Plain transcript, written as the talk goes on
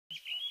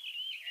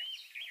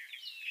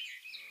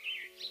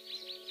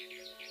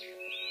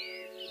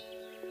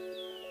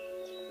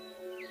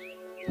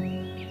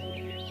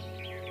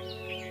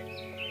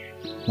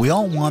We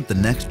all want the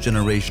next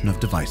generation of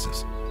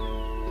devices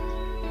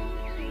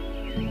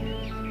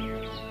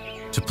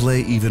to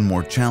play even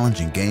more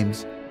challenging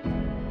games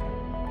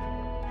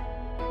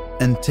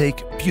and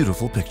take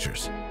beautiful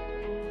pictures.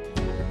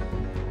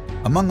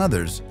 Among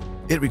others,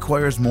 it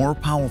requires more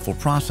powerful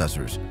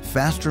processors,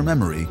 faster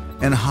memory,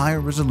 and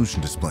higher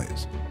resolution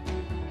displays.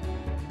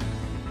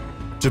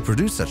 To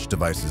produce such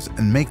devices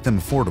and make them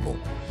affordable,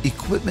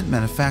 equipment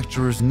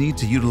manufacturers need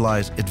to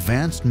utilize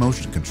advanced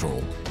motion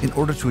control in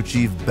order to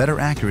achieve better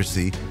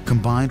accuracy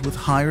combined with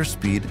higher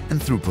speed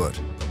and throughput.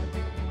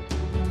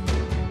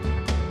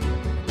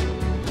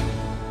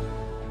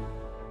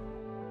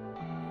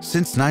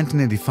 Since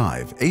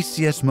 1985,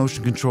 ACS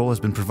Motion Control has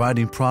been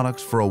providing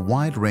products for a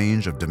wide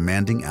range of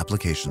demanding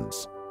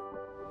applications.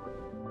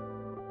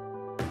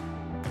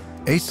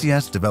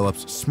 ACS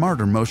develops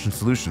smarter motion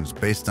solutions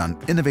based on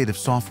innovative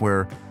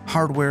software,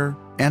 hardware,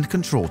 and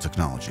control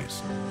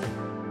technologies.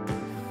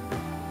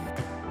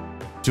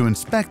 To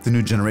inspect the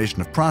new generation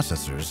of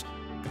processors,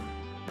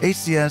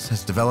 ACS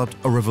has developed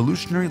a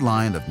revolutionary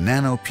line of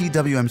nano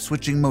PWM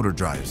switching motor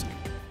drives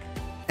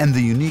and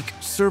the unique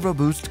servo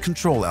boost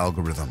control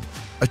algorithm,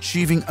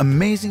 achieving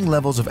amazing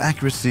levels of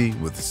accuracy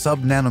with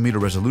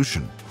sub-nanometer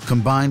resolution,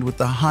 combined with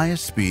the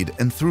highest speed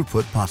and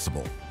throughput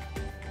possible.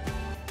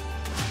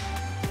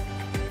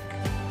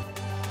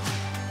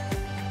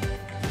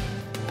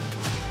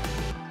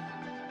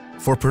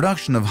 For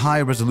production of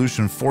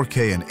high-resolution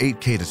 4K and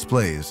 8K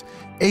displays,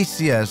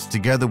 ACS,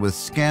 together with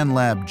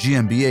ScanLab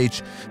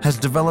GmbH, has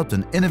developed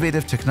an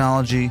innovative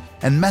technology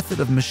and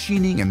method of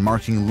machining and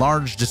marking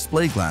large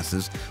display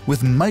glasses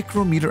with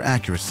micrometer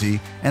accuracy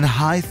and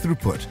high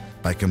throughput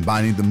by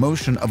combining the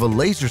motion of a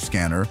laser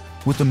scanner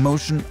with the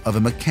motion of a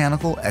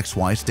mechanical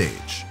XY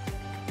stage.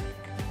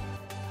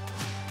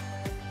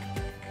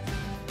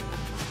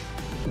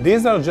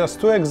 These are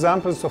just two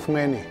examples of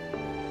many.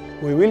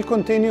 We will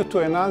continue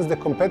to enhance the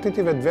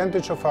competitive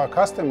advantage of our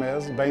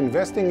customers by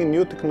investing in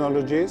new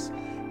technologies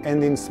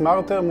and in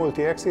smarter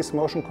multi-axis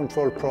motion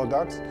control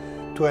products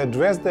to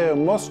address their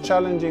most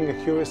challenging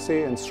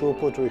accuracy and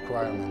throughput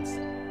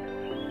requirements.